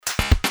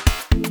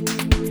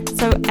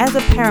So as a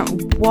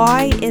parent,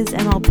 why is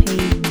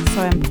MLP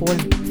so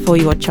important for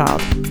your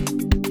child?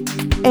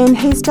 And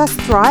he's just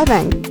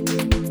thriving.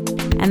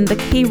 And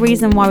the key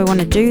reason why we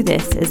want to do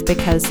this is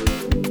because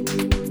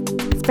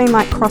it's been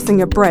like crossing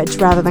a bridge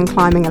rather than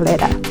climbing a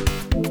ladder.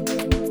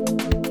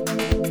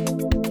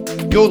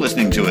 You're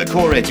listening to a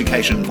Core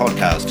Education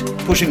podcast,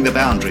 pushing the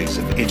boundaries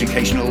of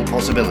educational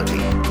possibility.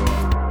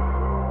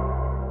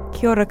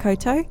 Kia ora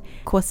koutou,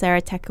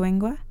 Coursera Taku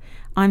Ingoa.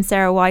 I'm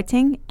Sarah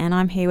Whiting and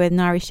I'm here with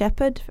Ngāri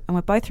Shepherd, and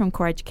we're both from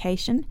Core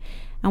Education,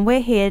 and we're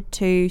here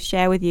to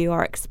share with you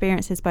our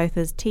experiences both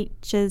as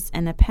teachers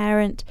and a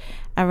parent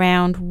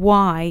around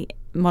why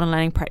modern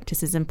learning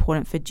practice is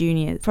important for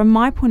juniors. From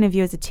my point of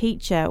view as a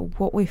teacher,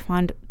 what we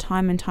find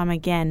time and time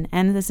again,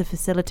 and as a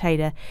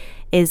facilitator,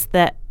 is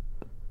that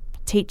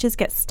teachers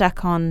get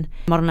stuck on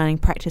modern learning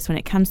practice when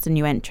it comes to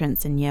new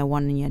entrants in year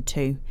 1 and year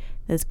 2.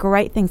 There's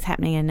great things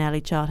happening in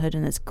early childhood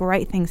and there's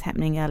great things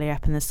happening earlier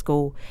up in the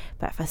school,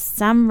 but for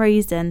some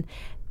reason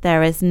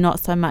there is not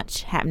so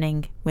much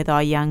happening with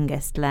our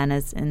youngest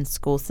learners in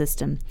school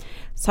system.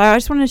 So I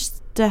just wanted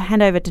to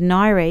hand over to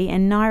Ngāri,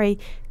 and Ngāri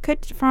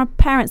could, from a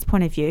parent's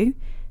point of view,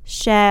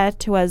 share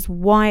to us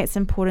why it's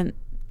important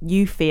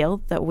you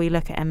feel that we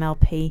look at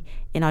MLP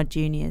in our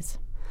juniors.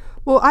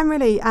 Well, I'm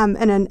really in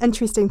an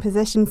interesting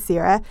position,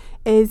 Sarah,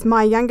 as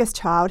my youngest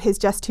child has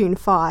just turned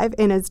 5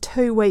 and is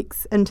 2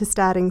 weeks into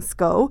starting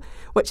school,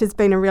 which has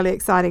been a really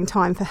exciting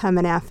time for him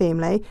and our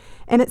family.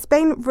 And it's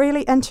been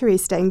really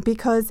interesting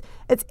because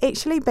it's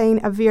actually been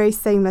a very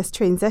seamless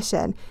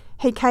transition.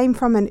 He came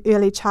from an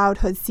early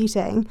childhood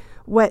setting,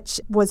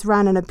 which was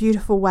run in a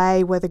beautiful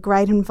way with a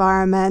great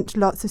environment,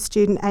 lots of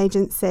student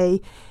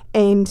agency,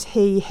 and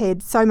he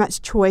had so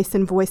much choice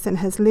and voice in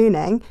his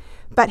learning.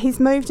 But he's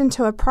moved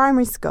into a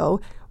primary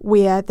school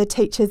where the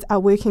teachers are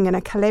working in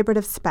a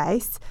collaborative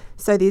space.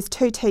 So there's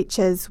 2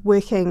 teachers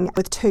working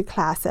with 2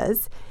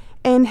 classes,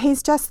 and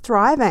he's just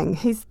thriving.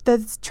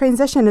 The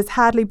transition has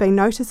hardly been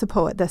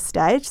noticeable at this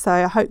stage, so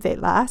I hope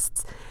that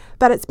lasts.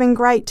 But it's been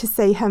great to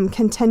see him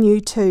continue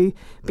to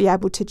be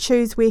able to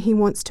choose where he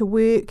wants to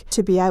work,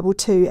 to be able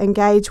to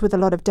engage with a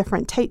lot of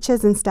different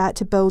teachers and start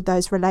to build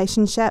those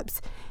relationships.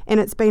 And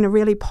it's been a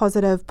really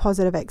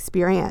positive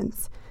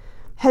experience.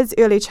 His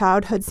early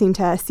childhood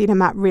centre set him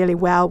up really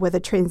well with a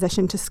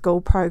transition to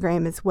school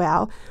program as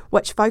well,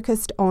 which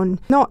focused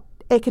on not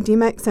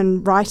academics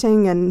and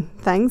writing and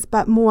things,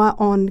 but more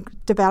on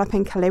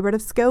developing collaborative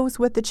skills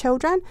with the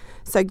children,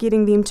 so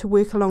getting them to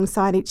work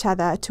alongside each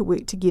other, to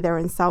work together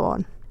and so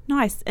on.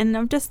 Nice. And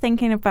I'm just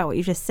thinking about what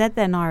you just said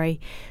there, Ngāri.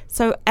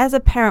 So as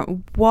a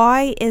parent,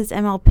 why is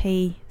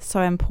MLP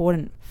so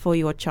important for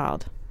your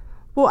child?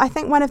 Well, I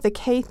think one of the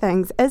key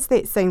things is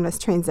that seamless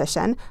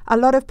transition. A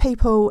lot of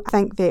people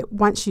think that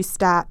once you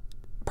start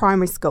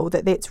primary school,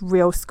 that's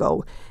real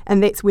school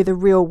and that's where the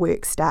real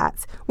work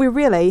starts, where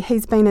really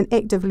he's been an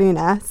active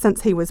learner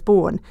since he was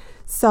born.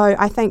 So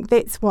I think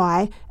that's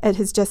why it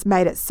has just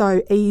made it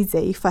so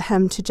easy for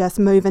him to just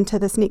move into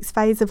this next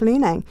phase of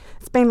learning.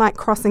 It's been like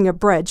crossing a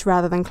bridge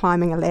rather than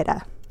climbing a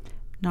ladder.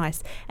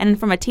 Nice. And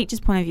from a teacher's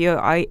point of view,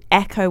 I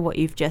echo what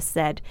you've just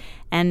said.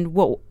 And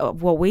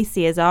what we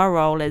see as our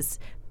role is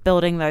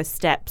building those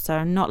steps,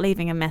 so not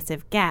leaving a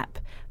massive gap,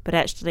 but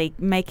actually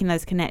making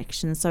those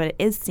connections so it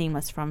is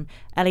seamless from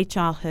early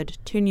childhood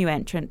to new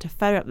entrant to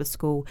further up the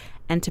school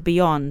and to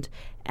beyond.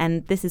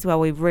 And this is where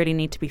we really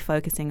need to be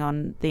focusing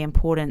on the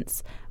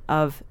importance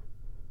of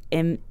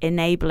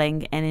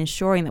enabling and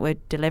ensuring that we're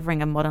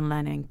delivering a modern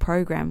learning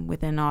program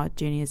within our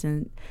juniors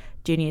and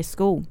junior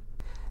school.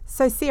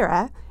 So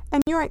Sarah,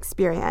 in your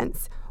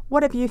experience,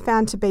 what have you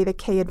found to be the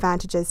key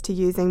advantages to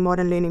using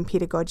modern learning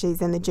pedagogies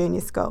in the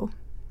junior school?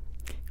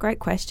 Great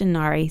question,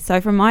 Ngāri.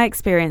 So from my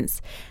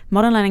experience,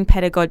 modern learning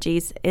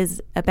pedagogies is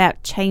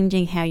about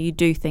changing how you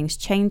do things,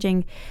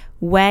 changing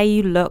where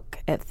you look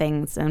at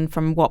things and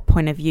from what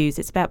point of views.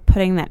 It's about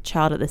putting that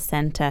child at the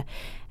centre.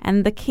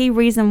 And the key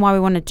reason why we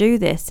want to do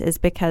this is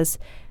because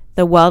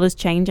the world is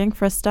changing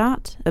for a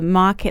start. The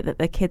market that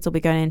the kids will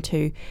be going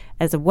into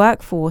as a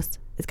workforce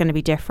is going to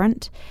be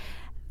different.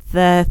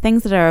 The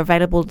things that are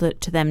available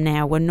to them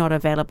now were not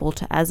available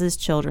to us as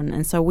children,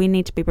 and so we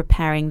need to be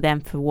preparing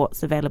them for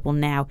what's available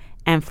now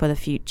and for the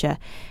future.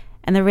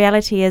 And the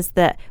reality is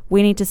that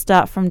we need to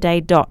start from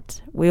day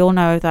dot. We all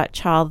know that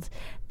child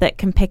that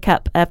can pick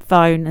up a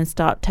phone and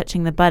start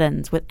touching the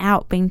buttons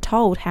without being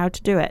told how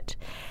to do it.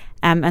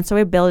 And so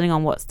we're building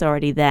on what's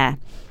already there.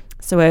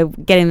 So we're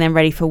getting them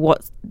ready for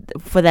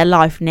their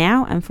life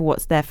now and for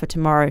what's there for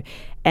tomorrow.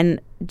 And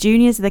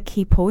juniors are the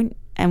key point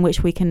in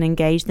which we can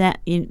engage that.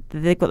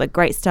 They've got a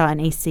great start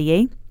in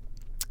ECE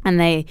and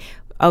they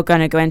are going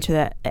to go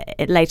into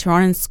it later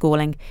on in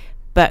schooling,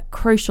 but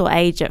crucial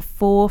age at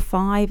 4,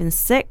 5 and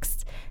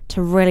 6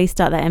 to really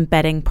start that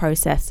embedding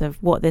process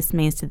of what this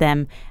means to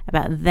them,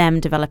 about them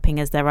developing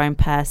as their own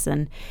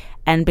person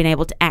and being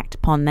able to act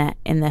upon that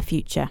in their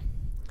future.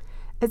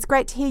 It's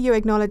great to hear you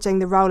acknowledging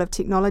the role of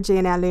technology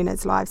in our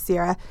learners' lives,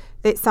 Sarah.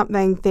 That's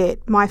something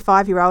that my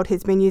 5-year-old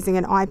has been using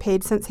an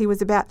iPad since he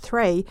was about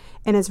 3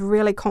 and is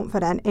really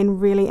confident and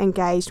really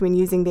engaged when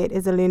using that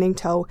as a learning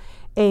tool.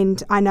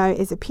 And I know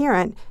as a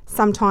parent,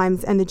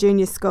 sometimes in the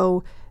junior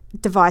school,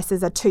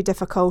 devices are too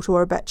difficult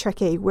or a bit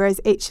tricky, whereas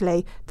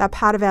actually they're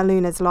part of our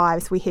learners'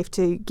 lives. We have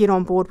to get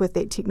on board with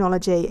that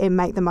technology and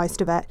make the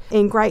most of it.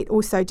 And great,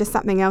 also just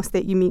something else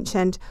that you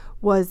mentioned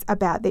was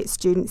about that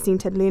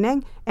student-centred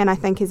learning, and I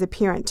think as a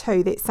parent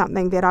too, that's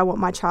something that I want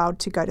my child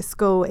to go to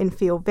school and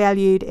feel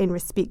valued and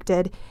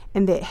respected,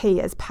 and that he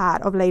is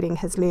part of leading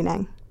his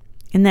learning.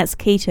 And that's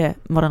key to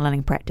modern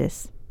learning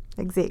practice.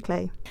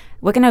 Exactly.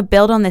 We're going to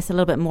build on this a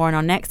little bit more in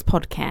our next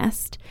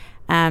podcast,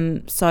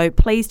 so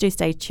please do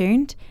stay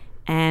tuned.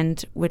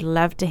 And we'd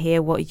love to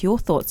hear what your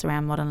thoughts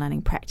around modern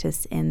learning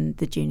practice in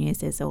the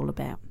juniors is all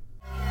about.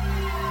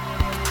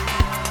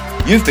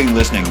 You've been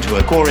listening to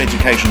a Core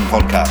Education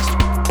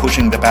podcast,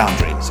 pushing the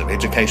boundaries of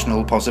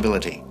educational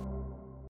possibility.